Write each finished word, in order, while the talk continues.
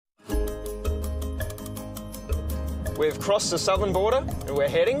We've crossed the southern border and we're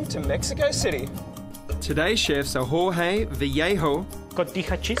heading to Mexico City. Today's chefs are Jorge, Vallejo,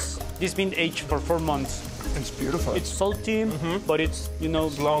 cotija cheese. This been aged for 4 months. It's beautiful. It's salty, but it's, you know,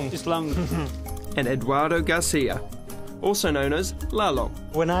 it's long. It's long. and Eduardo García, also known as Lalo.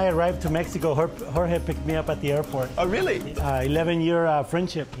 When I arrived to Mexico, Jorge picked me up at the airport. Oh, really? 11-year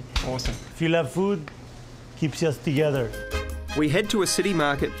friendship. Awesome. If you love food, keeps us together. We head to a city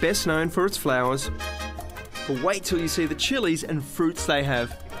market best known for its flowers. But wait till you see the chilies and fruits they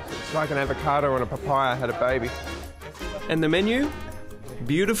have. It's like an avocado and a papaya had a baby. And the menu?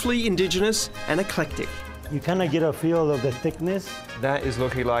 Beautifully indigenous and eclectic. You kind of get a feel of the thickness. That is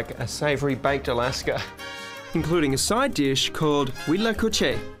looking like a savoury baked Alaska. Including a side dish called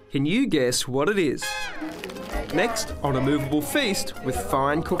huitlacoche. Can you guess what it is? Next on a Moveable Feast with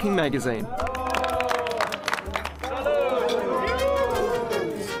Fine Cooking Magazine.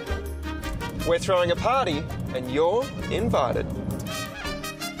 We're throwing a party and you're invited.